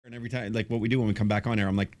And every time, like what we do when we come back on air,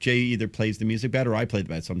 I'm like, Jay either plays the music bed or I play the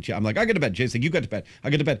bed. So I'm like, I got to bed. Jay's like, you got to bed. I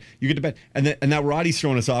got to bed. You get to bed. And now Roddy's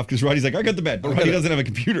throwing us off because Roddy's like, I got the bed. But Roddy doesn't have a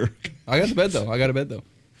computer. I got the bed, though.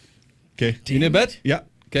 Okay. Do you need a bed? Yeah.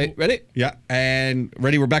 Okay, ready? Yeah. And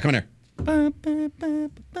ready, we're back on air.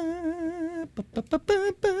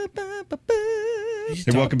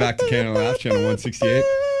 Hey, welcome back to Canada Laughs Ch.168.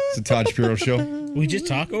 It's the Todd Shapiro Show. We just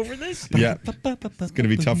talk over this? Yeah. It's going to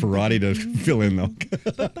be tough for Roddy to fill in, though.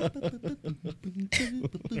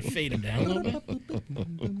 Fade him down a little bit.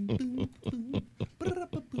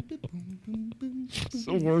 It's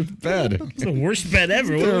the worst bed. It's the worst bed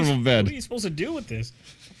ever. Terrible bed. What are you supposed to do with this?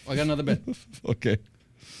 I got another bed. Okay.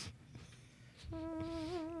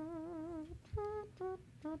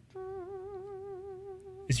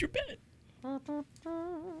 It's your bed. I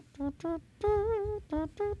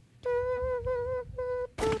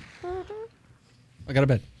got a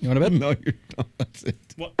bed. You want a bed? No, you're not. That's it.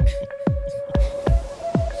 What?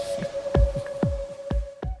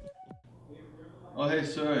 Oh, hey,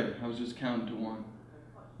 sorry. I was just counting to one.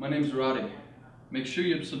 My name's Roddy. Make sure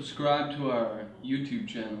you subscribe to our YouTube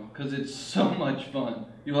channel, because it's so much fun.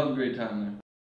 You'll have a great time there.